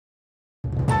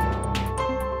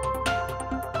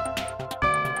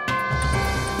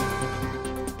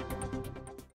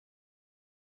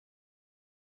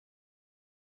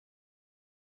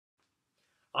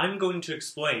I'm going to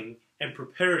explain and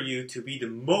prepare you to be the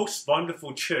most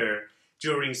wonderful chair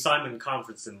during THIMUN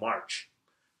conference in March.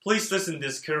 Please listen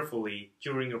this carefully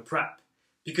during your prep,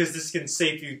 because this can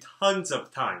save you tons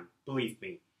of time, believe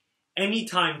me. Any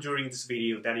time during this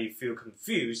video that you feel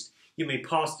confused, you may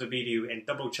pause the video and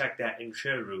double check that in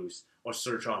chair rules or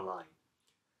search online.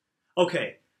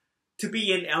 Okay, to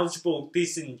be an eligible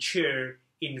decent chair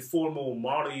in formal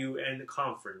Model UN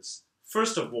conference,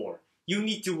 first of all, you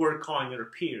need to work on your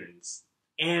appearance.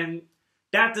 And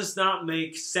that does not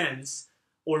make sense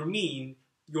or mean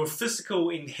your physical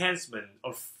enhancement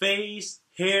of face,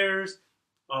 hairs.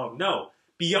 Oh no.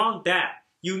 Beyond that,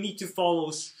 you need to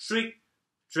follow strict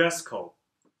dress code.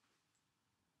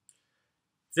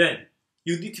 Then,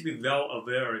 you need to be well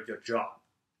aware of your job.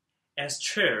 As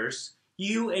chairs,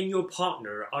 you and your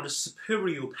partner are the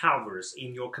superior powers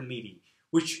in your committee,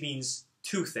 which means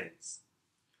two things.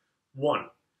 One,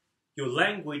 your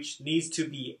language needs to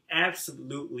be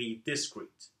absolutely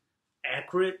discreet,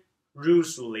 accurate,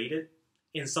 rules-related,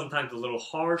 and sometimes a little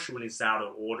harsh when it's out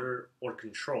of order or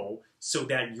control, so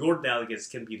that your delegates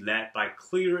can be led by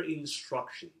clear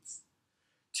instructions.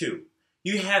 Two,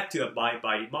 you have to abide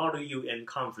by Model UN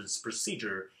conference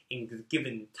procedure in the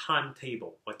given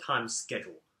timetable or time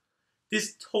schedule.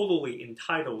 This totally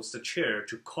entitles the chair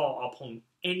to call upon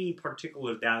any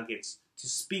particular delegates to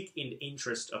speak in the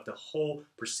interest of the whole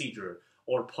procedure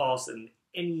or pause in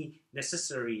any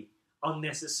unnecessary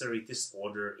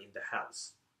disorder in the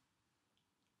House.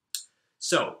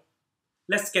 So,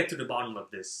 let's get to the bottom of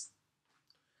this.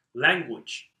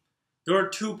 Language. There are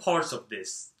two parts of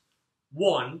this.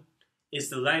 One is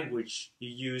the language you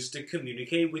use to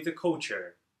communicate with the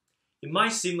co-chair. It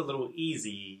might seem a little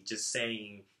easy just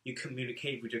saying you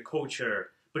communicate with your co-chair,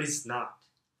 but it's not.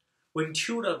 When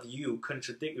two of you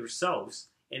contradict yourselves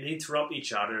and interrupt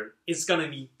each other, it's gonna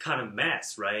be kind of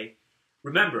mess, right?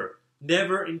 Remember,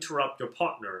 never interrupt your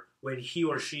partner when he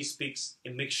or she speaks,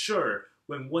 and make sure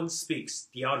when one speaks,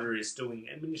 the other is doing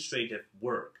administrative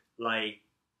work, like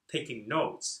taking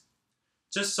notes.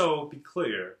 Just so be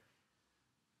clear,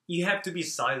 you have to be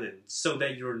silent so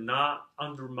that you're not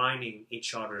undermining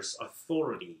each other's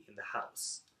authority in the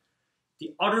House.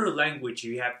 The other language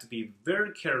you have to be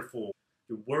very careful,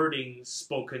 the wording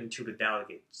spoken to the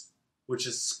delegates, which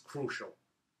is crucial.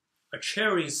 A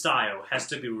chairing style has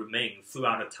to be remained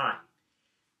throughout the time.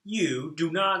 You do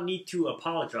not need to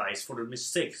apologize for the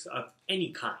mistakes of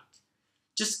any kind.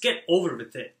 Just get over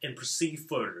with it and proceed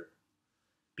further.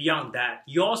 Beyond that,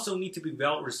 you also need to be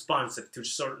well responsive to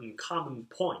certain common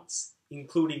points,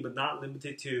 including but not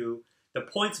limited to the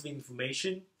points of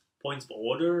information, points of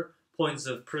order, points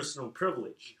of personal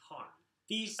privilege, harm.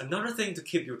 Another thing to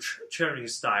keep your chairing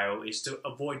style is to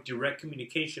avoid direct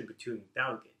communication between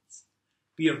delegates.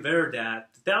 Be aware that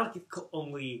the delegate could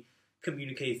only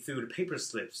communicate through the paper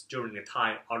slips during a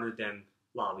time other than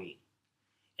lobbying.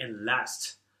 And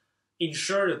last,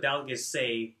 ensure the delegates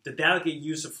say the delegate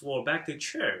use the floor back to the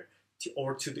chair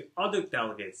or to the other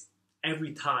delegates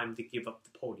every time they give up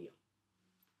the podium.